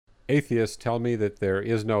Atheists tell me that there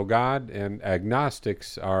is no God, and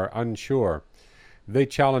agnostics are unsure. They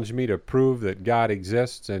challenge me to prove that God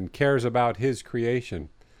exists and cares about His creation.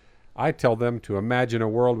 I tell them to imagine a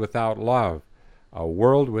world without love. A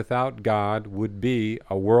world without God would be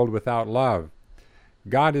a world without love.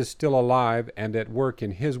 God is still alive and at work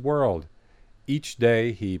in His world. Each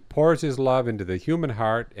day He pours His love into the human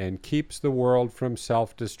heart and keeps the world from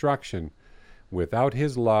self-destruction. Without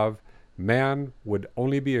His love, man would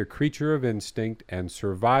only be a creature of instinct, and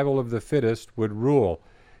survival of the fittest would rule.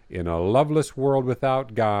 In a loveless world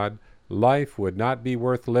without God, life would not be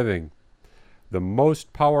worth living. The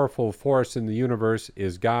most powerful force in the universe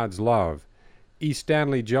is God's love. E.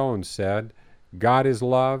 Stanley Jones said, "God is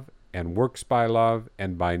love, and works by love,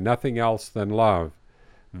 and by nothing else than love."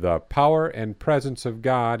 The power and presence of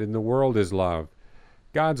God in the world is love.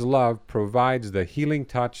 God's love provides the healing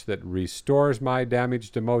touch that restores my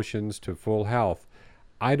damaged emotions to full health.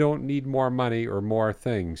 I don't need more money or more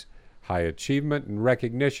things. High achievement and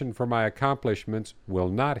recognition for my accomplishments will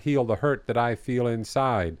not heal the hurt that I feel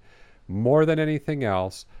inside. More than anything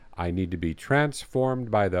else, I need to be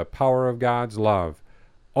transformed by the power of God's love.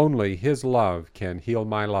 Only His love can heal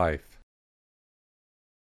my life.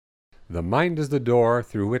 The mind is the door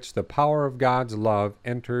through which the power of God's love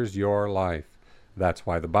enters your life. That's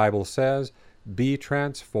why the Bible says, "Be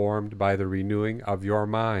transformed by the renewing of your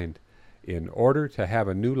mind." In order to have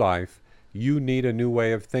a new life, you need a new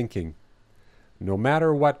way of thinking. No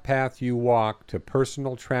matter what path you walk to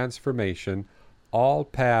personal transformation, all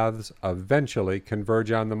paths eventually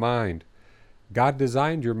converge on the mind. God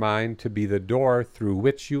designed your mind to be the door through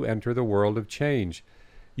which you enter the world of change.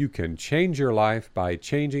 You can change your life by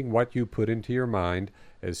changing what you put into your mind,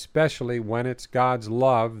 especially when it's God's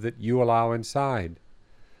love that you allow inside.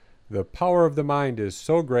 The power of the mind is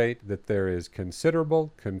so great that there is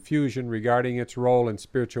considerable confusion regarding its role in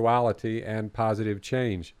spirituality and positive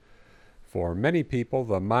change. For many people,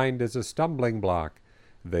 the mind is a stumbling block.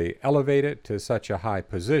 They elevate it to such a high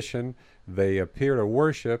position, they appear to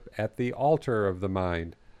worship at the altar of the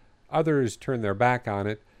mind. Others turn their back on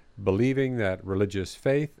it, believing that religious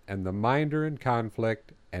faith and the mind are in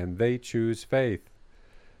conflict, and they choose faith.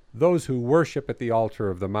 Those who worship at the altar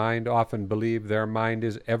of the mind often believe their mind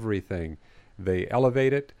is everything. They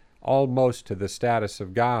elevate it almost to the status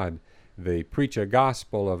of God. They preach a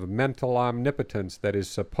gospel of mental omnipotence that is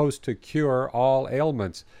supposed to cure all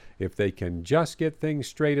ailments. If they can just get things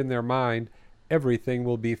straight in their mind, everything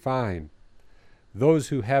will be fine. Those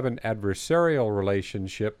who have an adversarial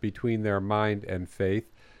relationship between their mind and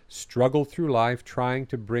faith struggle through life trying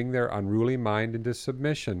to bring their unruly mind into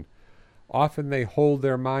submission. Often they hold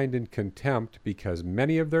their mind in contempt because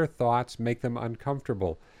many of their thoughts make them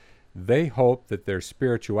uncomfortable. They hope that their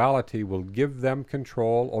spirituality will give them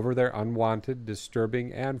control over their unwanted,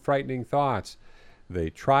 disturbing, and frightening thoughts. They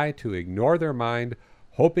try to ignore their mind,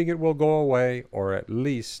 hoping it will go away or at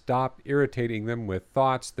least stop irritating them with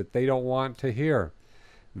thoughts that they don't want to hear.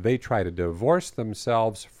 They try to divorce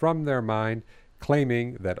themselves from their mind,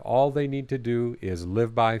 claiming that all they need to do is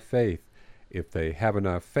live by faith. If they have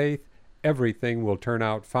enough faith, everything will turn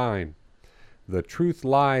out fine. The truth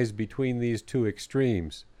lies between these two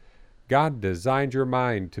extremes. God designed your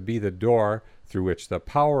mind to be the door through which the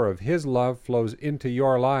power of His love flows into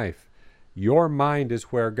your life. Your mind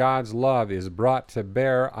is where God's love is brought to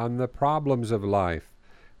bear on the problems of life.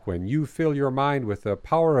 When you fill your mind with the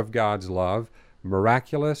power of God's love,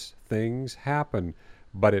 miraculous things happen.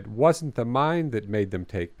 But it wasn't the mind that made them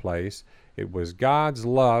take place. It was God's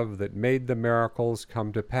love that made the miracles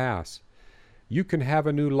come to pass. You can have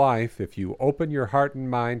a new life if you open your heart and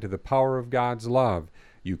mind to the power of God's love.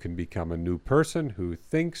 You can become a new person who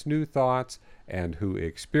thinks new thoughts and who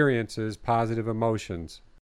experiences positive emotions.